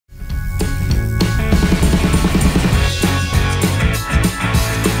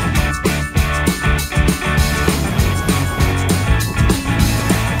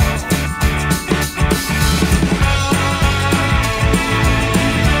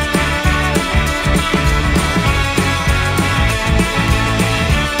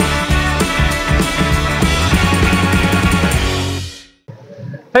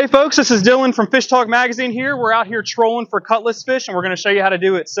Hey folks, this is Dillon from FishTalk Magazine here. We're out here trolling for cutlass fish and we're going to show you how to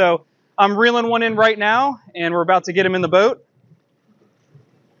do it. So I'm reeling one in right now and we're about to get him in the boat.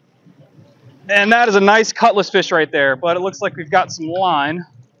 And that is a nice cutlass fish right there, but it looks like we've got some line.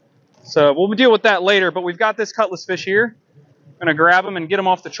 So we'll deal with that later, but we've got this cutlass fish here. I'm going to grab him and get him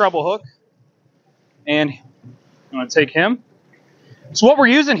off the treble hook. And I'm going to take him. So what we're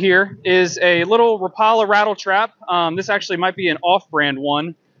using here is a little Rapala rattle trap. This actually might be an off-brand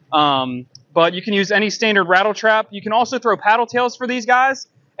one, but you can use any standard rattle trap. You can also throw paddle tails for these guys.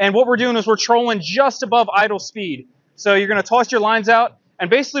 And what we're doing is we're trolling just above idle speed. So you're going to toss your lines out. And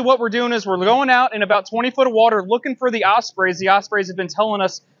basically what we're doing is we're going out in about 20 foot of water looking for the ospreys. The ospreys have been telling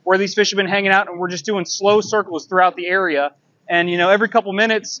us where these fish have been hanging out, and we're just doing slow circles throughout the area. And, you know, every couple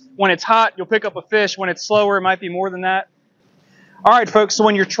minutes when it's hot, you'll pick up a fish. When it's slower, it might be more than that. All right, folks, so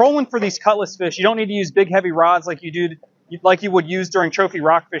when you're trolling for these cutlass fish, you don't need to use big, heavy rods like you would use during trophy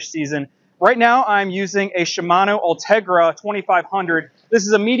rockfish season. Right now, I'm using a Shimano Ultegra 2500. This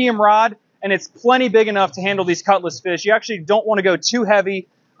is a medium rod, and it's plenty big enough to handle these cutlass fish. You actually don't want to go too heavy.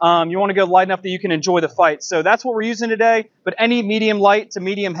 You want to go light enough that you can enjoy the fight. So that's what we're using today, but any medium light to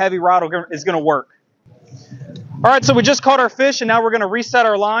medium heavy rod is going to work. All right, so we just caught our fish, and now we're going to reset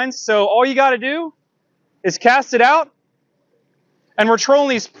our lines. So all you got to do is cast it out. And we're trolling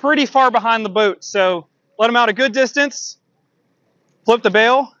these pretty far behind the boat, so let them out a good distance, flip the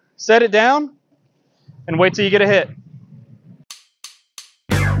bail, set it down, and wait till you get a hit.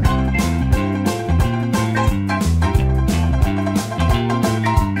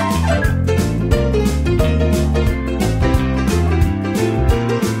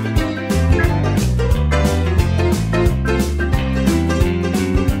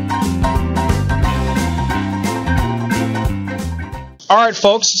 All right,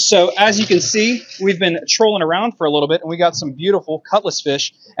 folks, so as you can see, we've been trolling around for a little bit, and we got some beautiful cutlass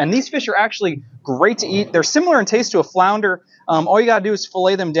fish. And these fish are actually great to eat. They're similar in taste to a flounder. All you got to do is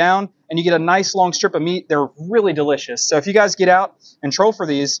fillet them down, and you get a nice long strip of meat. They're really delicious. So if you guys get out and troll for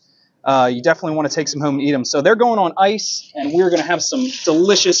these, you definitely want to take some home and eat them. So they're going on ice, and we're going to have some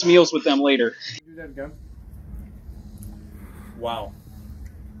delicious meals with them later. Do that again. Wow.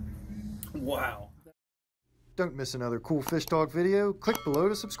 Wow. Don't miss another cool Fish Talk video. Click below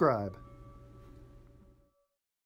to subscribe.